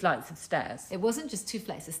 2 flights of stairs. It wasn't just 2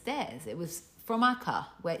 flights of stairs. It was from our car,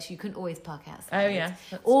 which you couldn't always park outside. Oh, yeah.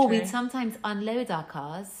 Or we'd sometimes unload our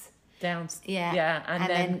cars. Down. Yeah, and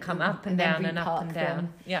then come up and down and up and down.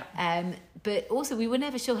 Them. Yeah. But also, we were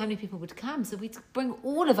never sure how many people would come, so we'd bring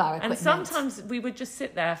all of our equipment. And sometimes we would just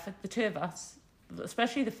sit there for the 2 of us,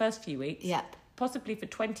 especially the first few weeks. Yep. possibly for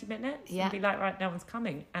 20 minutes Yeah. and be like, right, no one's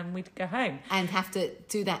coming, and we'd go home. And have to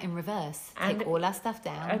do that in reverse. Take all our stuff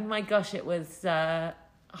down. And my gosh, it was a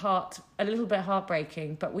little bit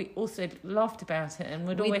heartbreaking, but we also laughed about it and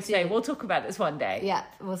would always say, we'll talk about this one day. Yeah,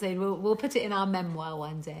 we'll say we'll put it in our memoir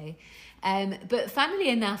one day. But funnily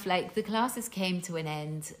enough, like the classes came to an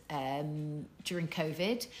end during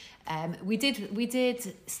COVID. We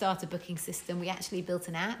did start a booking system. We actually built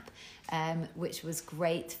an app, which was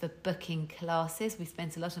great for booking classes. We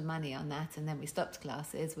spent a lot of money on that, and then we stopped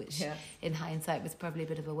classes, which in hindsight was probably a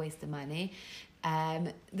bit of a waste of money.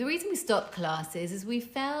 The reason we stopped classes is we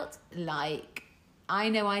felt like, I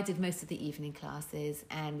know I did most of the evening classes,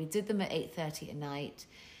 and we did them at 8:30 at night.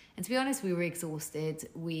 And to be honest, we were exhausted.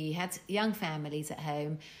 We had young families at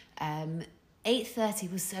home.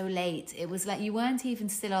 8:30 was so late. It was like you weren't even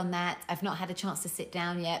still on that. I've not had a chance to sit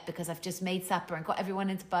down yet because I've just made supper and got everyone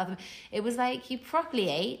into the bathroom. It was like you properly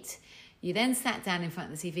ate. You then sat down in front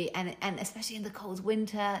of the TV, and especially in the cold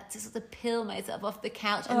winter, to sort of peel myself off the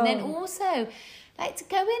couch, and then also like to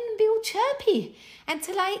go in and be all chirpy, and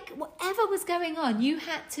to like whatever was going on, you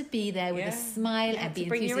had to be there with a smile and be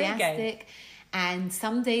enthusiastic. And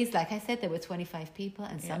some days, like I said, there were 25 people,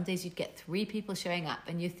 and some days you'd get 3 people showing up,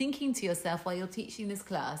 and you're thinking to yourself while you're teaching this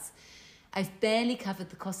class, I've barely covered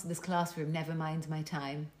the cost of this classroom, never mind my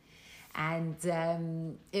time. And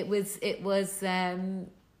it was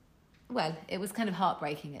kind of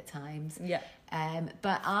heartbreaking at times. Yeah.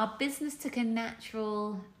 But our business took a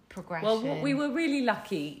natural progression. Well, we were really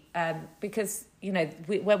lucky because, you know,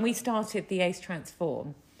 when we started the ACE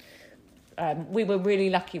Transform, we were really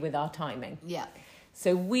lucky with our timing. Yeah.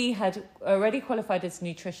 So we had already qualified as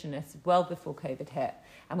nutritionists well before COVID hit.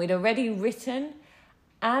 And we'd already written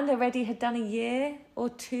and already had done a year or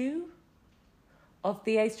 2 of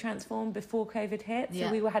the ACE Transform before COVID hit. So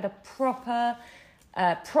we had a proper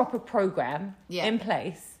program in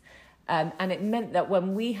place. And it meant that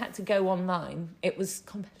when we had to go online, it was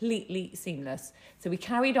completely seamless. So we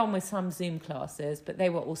carried on with some Zoom classes, but they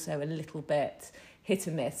were also a little bit hit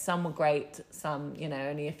and miss. Some were great, some, you know,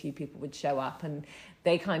 only a few people would show up, and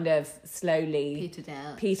they kind of slowly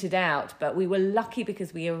petered out. But we were lucky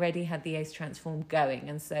because we already had the ACE Transform going.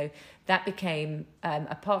 And so that became,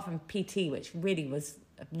 apart from PT, which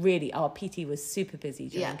our PT was super busy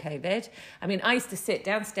during COVID. I mean, I used to sit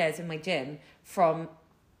downstairs in my gym from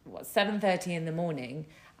 7:30 in the morning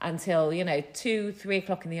until, you know, 2-3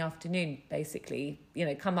 o'clock in the afternoon, basically, you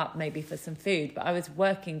know, come up maybe for some food. But I was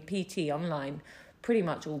working PT online pretty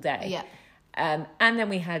much all day. Yeah. And then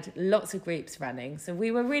we had lots of groups running. So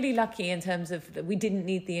we were really lucky in terms of that we didn't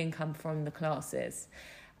need the income from the classes.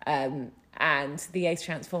 And the ACE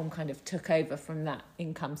Transform kind of took over from that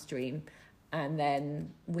income stream. And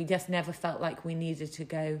then we just never felt like we needed to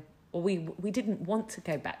go, or we didn't want to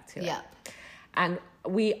go back to it. And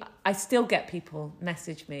I still get people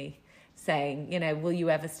message me saying, you know, will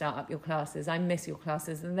you ever start up your classes? I miss your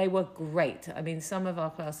classes. And they were great. I mean, some of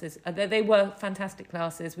our classes, they were fantastic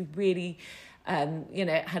classes. We really, you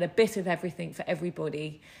know, had a bit of everything for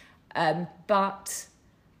everybody. But,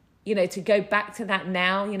 you know, to go back to that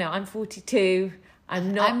now, you know, I'm 42.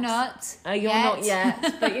 I'm not. You're not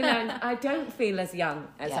yet. But, you know, I don't feel as young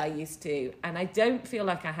as I used to. And I don't feel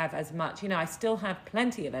like I have as much. You know, I still have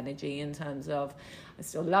plenty of energy in terms of, I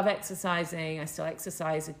still love exercising. I still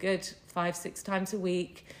exercise a good 5-6 times a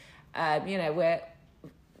week. You know, we're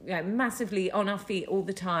massively on our feet all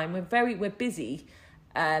the time. We're busy.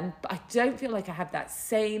 But I don't feel like I have that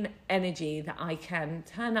same energy that I can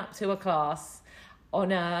turn up to a class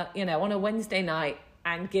on a Wednesday night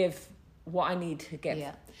and give what I need to give.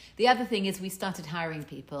 Yeah. The other thing is we started hiring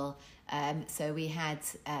people. So we had,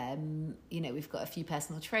 we've got a few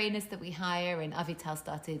personal trainers that we hire, and Avital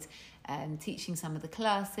started teaching some of the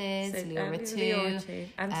classes, Leora too.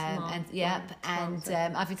 And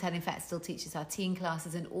Avital in fact still teaches our teen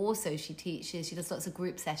classes, and also she does lots of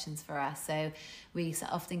group sessions for us. So we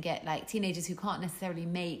often get like teenagers who can't necessarily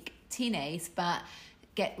make teenage, but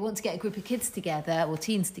want to get a group of kids together or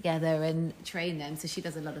teens together and train them. So she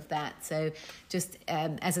does a lot of that. So just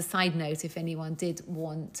as a side note, if anyone did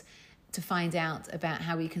want to find out about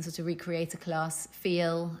how we can sort of recreate a class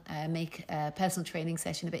feel, make a personal training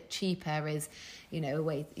session a bit cheaper, is, you know, a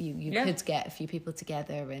way you could get a few people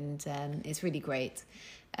together, and it's really great.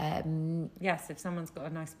 Yes, if someone's got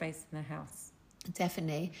a nice space in their house.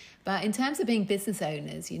 Definitely. But in terms of being business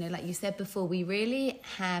owners, you know, like you said before, we really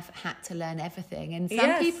have had to learn everything. And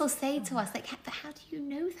some people say to us, like, but how do you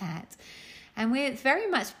know that? And it's very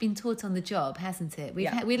much been taught on the job, hasn't it?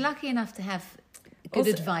 We're lucky enough to have good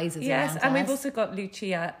advisors around us. Yes, and we've also got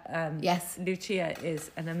Lucia. Lucia is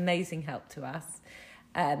an amazing help to us.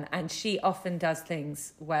 And she often does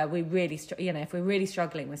things where we really, if we're really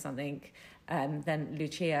struggling with something, then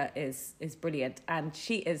Lucia is brilliant, and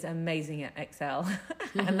she is amazing at Excel,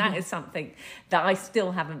 and that is something that I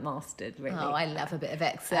still haven't mastered really. Oh, I love a bit of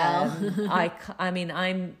Excel. I mean,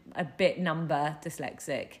 I'm a bit number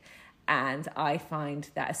dyslexic, and I find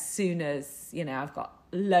that as soon as I've got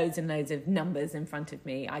loads and loads of numbers in front of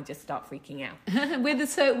me, I just start freaking out. We're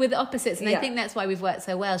the opposites, and I think that's why we've worked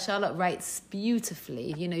so well. Charlotte writes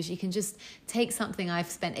beautifully. She can just take something I've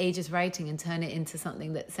spent ages writing and turn it into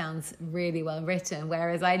something that sounds really well written,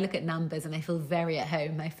 whereas I look at numbers and I feel very at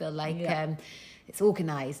home. I feel like it's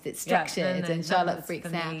organised, it's structured, and Charlotte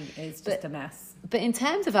freaks out. It's just a mess. But in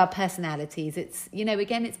terms of our personalities, it's,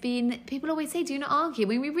 again, it's been, people always say, do you not argue? I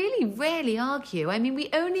mean, we really rarely argue. I mean, we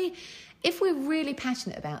only, if we're really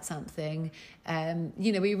passionate about something,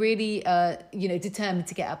 we really are, determined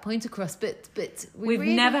to get our point across. But we've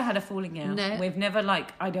really, never had a falling out. No. We've never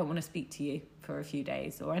I don't want to speak to you for a few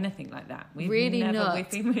days or anything like that. We've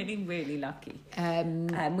been really, really lucky.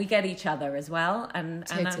 We get each other as well. And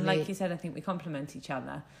like you said, I think we complement each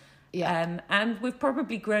other. Yeah. And we've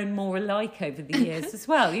probably grown more alike over the years as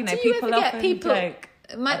well. Do people often joke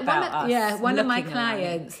about us. One of my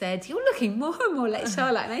clients said, "You're looking more and more like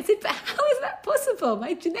Charlotte," and I said, "But how is that possible?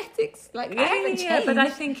 My genetics, I haven't changed." But I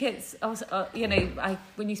think it's also,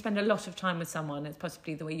 when you spend a lot of time with someone, it's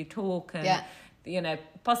possibly the way you talk and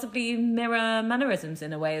possibly you mirror mannerisms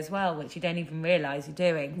in a way as well, which you don't even realise you're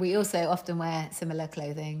doing. We also often wear similar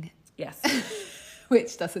clothing. Yes.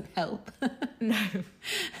 Which doesn't help. No.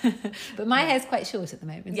 But my hair's quite short at the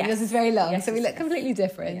moment. Yes. Yours is very long, so we look completely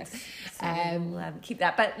different. Yes. So we'll keep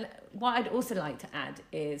that. But what I'd also like to add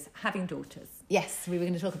is having daughters. Yes, we were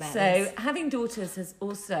going to talk about this. So having daughters has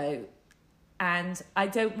also, and I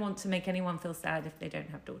don't want to make anyone feel sad if they don't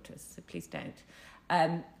have daughters, so please don't.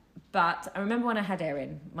 But I remember when I had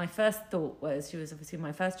Erin, my first thought was, she was obviously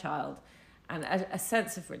my first child, and a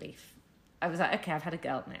sense of relief. I was like, okay, I've had a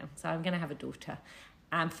girl now, so I'm going to have a daughter.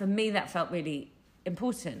 And for me, that felt really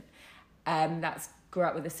important. Grew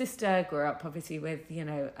up with a sister, grew up obviously with,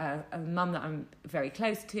 a mum that I'm very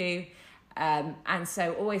close to. And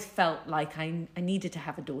so always felt like I needed to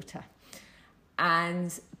have a daughter.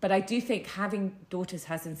 But I do think having daughters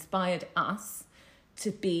has inspired us to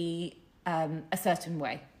be a certain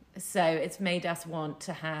way. So it's made us want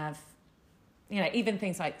to have, even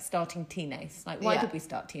things like starting teenage. Why did we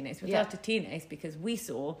start teenage? We started teenage because we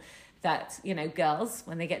saw that, girls,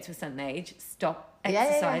 when they get to a certain age, stop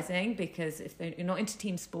exercising because if you're not into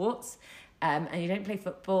team sports and you don't play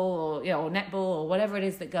football or netball or whatever it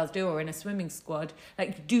is that girls do, or in a swimming squad,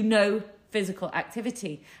 do no physical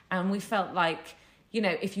activity. And we felt like,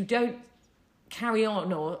 if you don't carry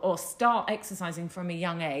on or start exercising from a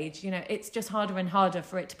young age, it's just harder and harder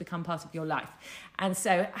for it to become part of your life. And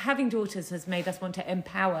so having daughters has made us want to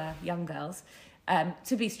empower young girls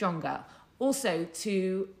to be stronger. Also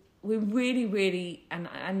we really, really,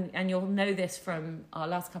 and you'll know this from our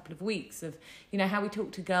last couple of weeks of, how we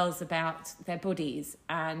talk to girls about their bodies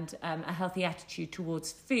and a healthy attitude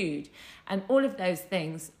towards food. And all of those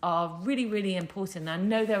things are really, really important. I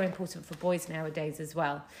know they're important for boys nowadays as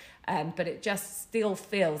well. But it just still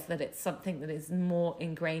feels that it's something that is more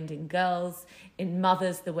ingrained in girls, in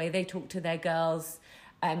mothers, the way they talk to their girls,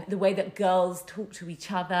 the way that girls talk to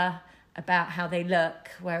each other about how they look,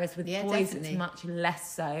 whereas with boys definitely. It's much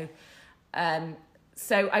less so.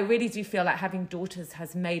 So I really do feel like having daughters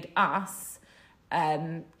has made us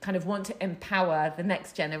kind of want to empower the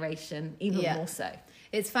next generation even more so.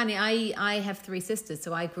 It's funny, I have 3 sisters,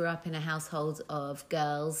 so I grew up in a household of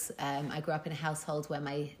girls. I grew up in a household where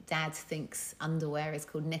my dad thinks underwear is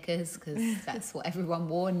called knickers because that's what everyone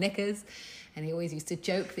wore, knickers. And he always used to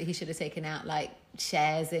joke that he should have taken out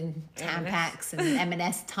shares in Tampax and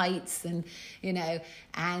M&S tights and,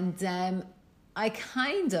 and I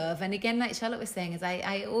kind of, and again, like Charlotte was saying, is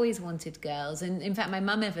I always wanted girls. And in fact, my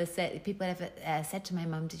mum said to my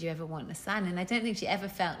mum, did you ever want a son? And I don't think she ever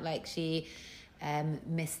felt like she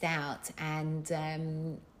missed out.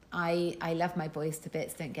 And I love my boys to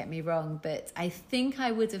bits, don't get me wrong, but I think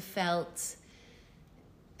I would have felt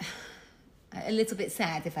a little bit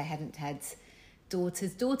sad if I hadn't had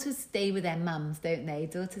daughters. Daughters stay with their mums, don't they?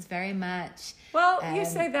 Daughters very much. Well, you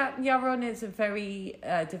say that Yaron is a very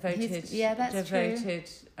devoted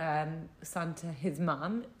son to his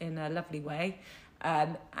mum in a lovely way.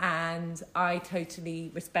 And I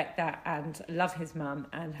totally respect that and love his mum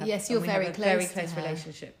and have, yes, you're very close, very close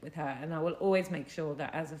relationship with her, and I will always make sure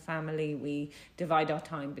that as a family we divide our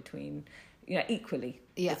time between equally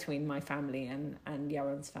between my family and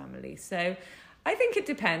Yaron's family. So I think it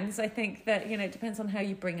depends. I think that it depends on how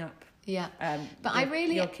you bring up Yeah, but I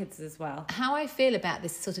really... Your kids as well. How I feel about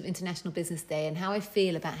this sort of International Business Day and how I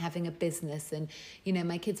feel about having a business and, you know,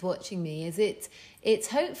 my kids watching me is it's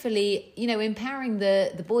hopefully, you know, empowering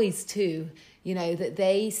the boys too, you know, that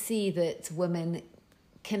they see that women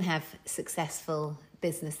can have successful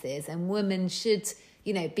businesses and women should,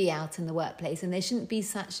 you know, be out in the workplace and there shouldn't be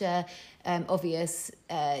such a obvious,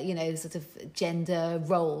 you know, sort of gender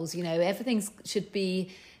roles, you know, everything should be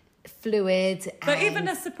fluid, but even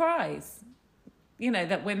a surprise, you know,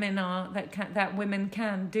 that women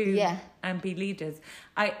can do and be leaders.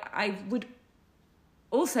 I would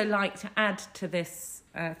also like to add to this.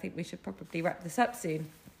 I think we should probably wrap this up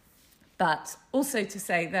soon, but also to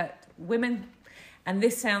say that women, and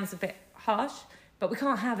this sounds a bit harsh, but we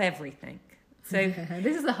can't have everything. So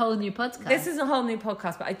this is a whole new podcast. This is a whole new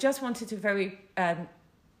podcast, but I just wanted to very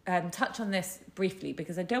touch on this briefly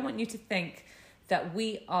because I don't want you to think that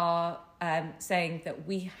we are saying that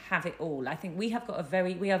we have it all. I think we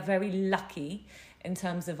are very lucky in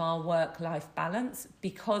terms of our work-life balance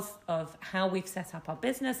because of how we've set up our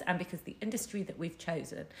business and because the industry that we've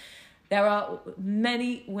chosen. There are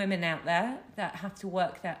many women out there that have to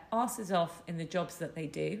work their asses off in the jobs that they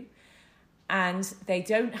do, and they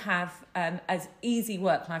don't have as easy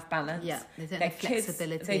work-life balance. Yeah, they don't have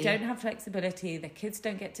flexibility. They don't have flexibility. Their kids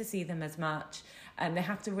don't get to see them as much. And they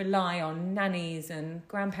have to rely on nannies and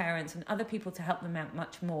grandparents and other people to help them out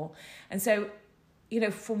much more. And so, you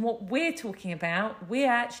know, from what we're talking about,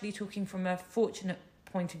 we're actually talking from a fortunate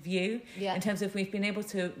point of view in terms of we've been able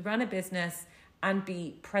to run a business and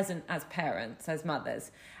be present as parents, as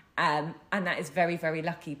mothers. And that is very, very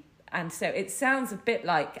lucky. And so it sounds a bit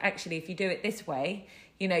like, actually, if you do it this way,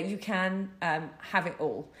 you know, you can have it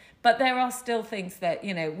all. But there are still things that,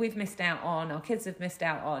 you know, we've missed out on, our kids have missed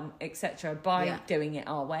out on, etc., by doing it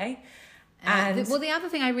our way. And the other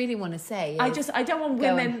thing I really want to say is... I don't want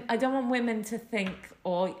women to think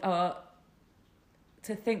or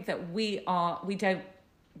to think that we don't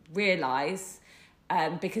realise,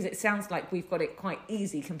 because it sounds like we've got it quite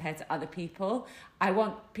easy compared to other people. I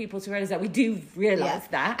want people to realise that we do realise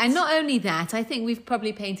that. And not only that, I think we've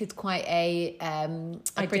probably painted quite a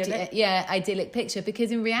idyllic picture,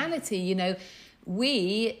 because in reality, you know,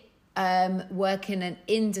 we work in an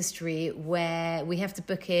industry where we have to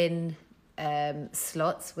book in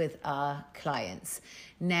slots with our clients.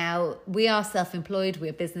 Now, we are self-employed,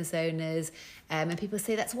 we're business owners, and people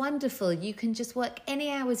say, that's wonderful, you can just work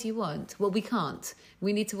any hours you want. Well, we can't.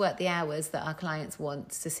 We need to work the hours that our clients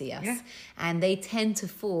want to see us. Yeah. And they tend to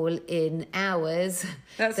fall in hours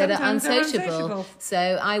that are unsociable. So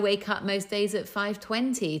I wake up most days at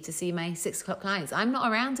 5:20 to see my 6 o'clock clients. I'm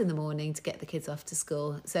not around in the morning to get the kids off to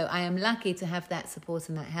school. So I am lucky to have that support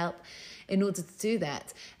and that help in order to do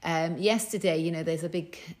that. Yesterday, you know, there's a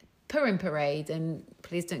big Purim parade, and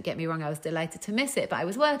please don't get me wrong, I was delighted to miss it, but I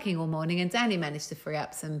was working all morning and Danny managed to free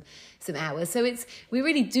up some hours. So we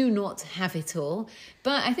really do not have it all,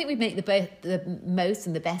 but I think we make the most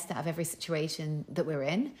and the best out of every situation that we're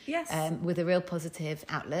in. Yes. With a real positive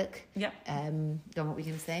outlook. Yeah. Don, what were you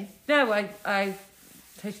going to say? No, I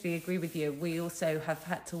totally agree with you. We also have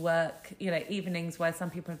had to work, you know, evenings where some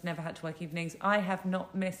people have never had to work evenings. I have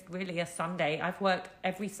not missed really a Sunday. I've worked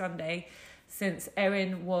every Sunday since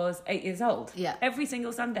Erin was 8 years old. Yeah. Every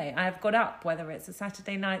single Sunday I've got up, whether it's a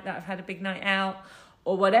Saturday night that I've had a big night out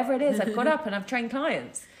or whatever it is, I've got up and I've trained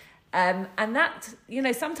clients. And that, you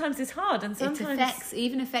know, sometimes is hard, and sometimes...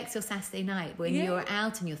 It affects your Saturday night when you're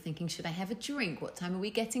out and you're thinking, should I have a drink? What time are we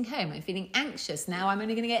getting home? I'm feeling anxious. Now I'm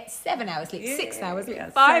only going to get 7 hours sleep, 6 hours sleep,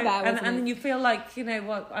 5 hours sleep. And you feel like, you know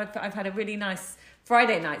what, I've had a really nice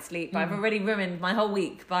Friday night sleep, but I've already ruined my whole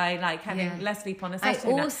week by like having less sleep on a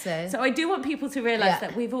Saturday night. So I do want people to realise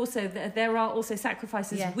that there are also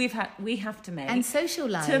sacrifices we have to make, and social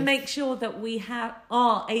life, to make sure that we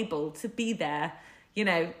are able to be there, you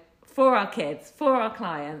know, for our kids, for our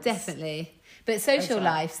clients. Definitely. But social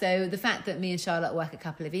life, so the fact that me and Charlotte work a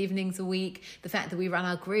couple of evenings a week, the fact that we run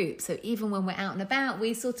our group, so even when we're out and about,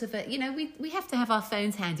 we sort of, you know, we have to have our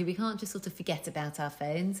phones handy. We can't just sort of forget about our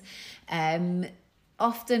phones.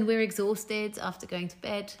 Often we're exhausted after going to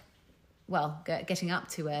bed. Well, getting up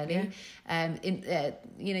too early. Yeah.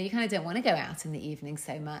 You know, you kind of don't want to go out in the evening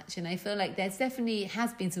so much. And I feel like there's definitely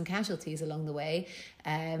has been some casualties along the way.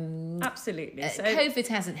 Absolutely. So, COVID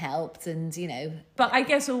hasn't helped, and, you know. But I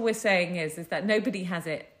guess all we're saying is that nobody has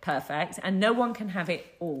it perfect, and no one can have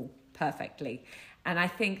it all perfectly. And I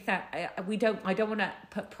think that I don't want to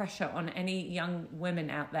put pressure on any young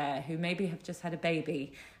women out there who maybe have just had a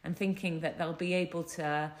baby and thinking that they'll be able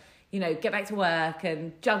to, you know, get back to work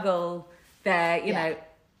and juggle their, you know,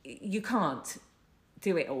 you can't.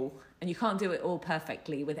 do it all, and you can't do it all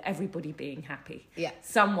perfectly with everybody being happy. Yeah.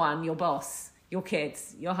 Someone, your boss, your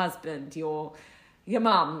kids, your husband, your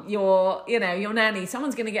mum, your nanny,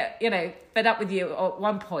 someone's going to get, fed up with you at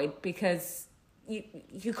one point, because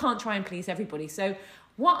you can't try and please everybody. So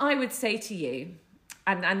what I would say to you,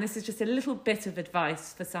 and this is just a little bit of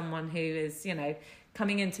advice for someone who is,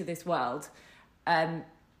 coming into this world,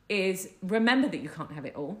 is remember that you can't have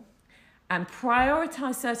it all, and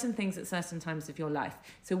prioritize certain things at certain times of your life.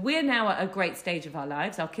 So we're now at a great stage of our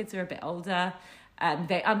lives. Our kids are a bit older,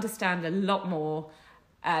 they understand a lot more.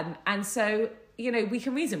 And so, we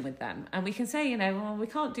can reason with them, and we can say, well, we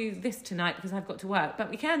can't do this tonight because I've got to work, but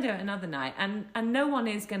we can do it another night. And no one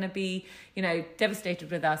is going to be, devastated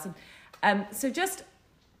with us. And so just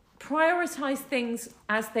prioritize things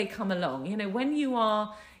as they come along. When you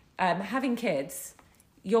are having kids,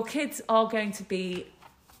 your kids are going to be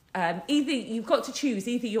either, you've got to choose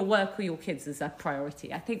either your work or your kids as a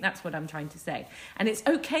priority. I think that's what I'm trying to say. And it's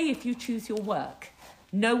okay if you choose your work.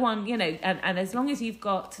 No one, and as long as you've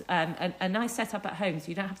got a nice setup at home, so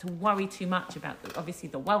you don't have to worry too much about, obviously,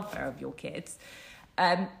 the welfare of your kids,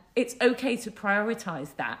 it's okay to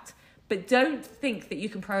prioritise that. But don't think that you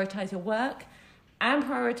can prioritise your work and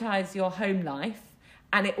prioritise your home life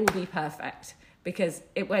and it will be perfect, because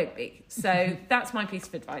it won't be. So that's my piece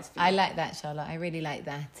of advice for you. I like that, Charlotte. I really like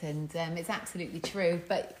that. And it's absolutely true.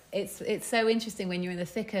 But it's so interesting when you're in the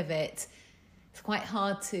thick of it. It's quite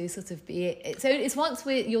hard to sort of be... So it's once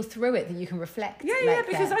you're through it that you can reflect. Yeah,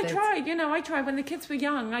 because I tried. I tried when the kids were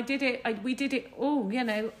young. I did it. We did it all.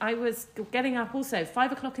 I was getting up also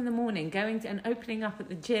 5 o'clock in the morning, going and opening up at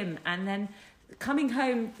the gym, and then coming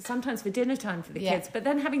home sometimes for dinner time for the kids, but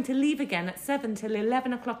then having to leave again at 7 till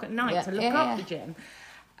 11 o'clock at night to look up the gym.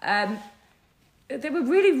 They were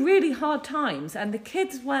really, really hard times, and the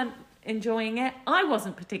kids weren't enjoying it. I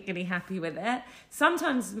wasn't particularly happy with it.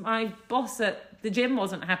 Sometimes my boss at the gym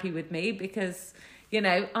wasn't happy with me because,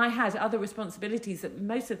 I had other responsibilities that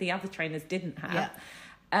most of the other trainers didn't have.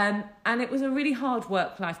 And it was a really hard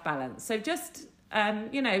work-life balance. So just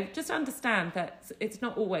understand that it's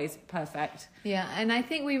not always perfect. Yeah, and I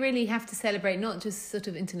think we really have to celebrate not just sort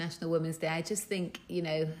of International Women's Day. I just think,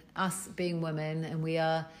 us being women, and we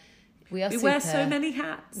wear so many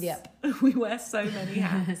hats. Yep. We wear so many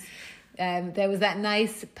hats. There was that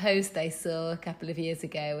nice post I saw a couple of years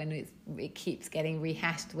ago, and it keeps getting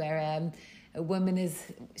rehashed, where a woman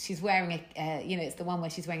she's wearing it's the one where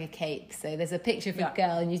she's wearing a cape. So there's a picture of a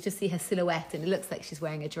girl and you just see her silhouette and it looks like she's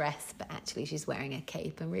wearing a dress, but actually she's wearing a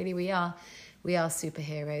cape. And really we are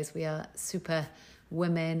superheroes. We are super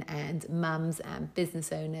women and mums and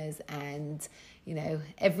business owners, and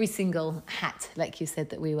every single hat, like you said,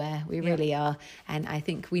 that we wear, we really are. And I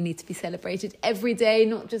think we need to be celebrated every day,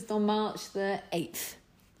 not just on March the 8th.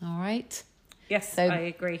 All right? Yes, so I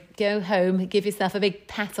agree. Go home, give yourself a big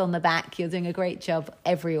pat on the back. You're doing a great job,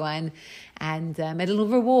 everyone. And a little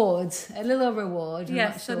reward.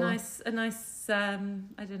 Yes, a nice, I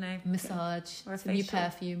don't know. Massage, or some new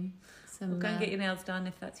perfume. Go and get your nails done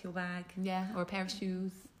if that's your bag. Yeah, or a pair of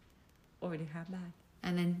shoes. Or a new handbag.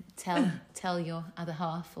 And then tell your other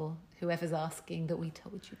half or whoever's asking that we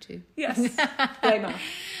told you to. Yes.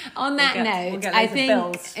 On that note, I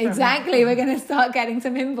think exactly we're going to start getting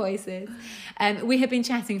some invoices. We have been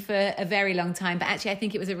chatting for a very long time, but actually I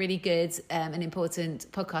think it was a really good and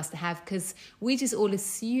important podcast to have, because we just all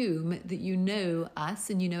assume that you know us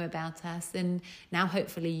and you know about us, and now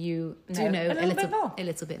hopefully you do know a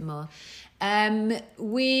little bit more.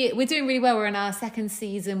 We're doing really well. We're in our second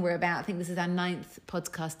season. I think this is our 9th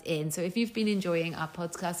podcast in. So if you've been enjoying our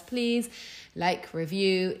podcast, please like,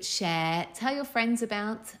 review, share, tell your friends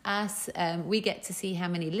about us. We get to see how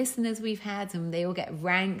many listeners we've had, and they all get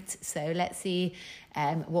ranked. So let's see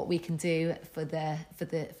what we can do for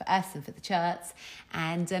us and for the charts.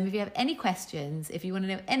 And if you have any questions, if you want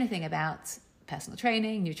to know anything about personal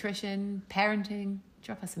training, nutrition, parenting,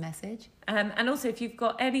 drop us a message. And also, if you've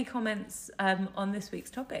got any comments on this week's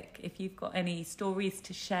topic, if you've got any stories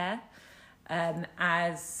to share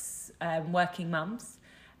as working mums,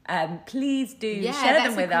 please do share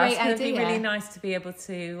them with us. It would be really nice to be able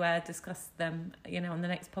to discuss them, on the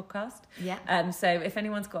next podcast. Yeah. So if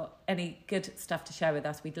anyone's got any good stuff to share with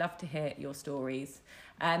us, we'd love to hear your stories.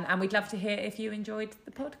 And we'd love to hear if you enjoyed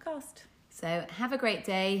the podcast. So have a great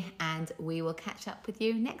day, and we will catch up with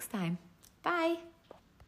you next time. Bye.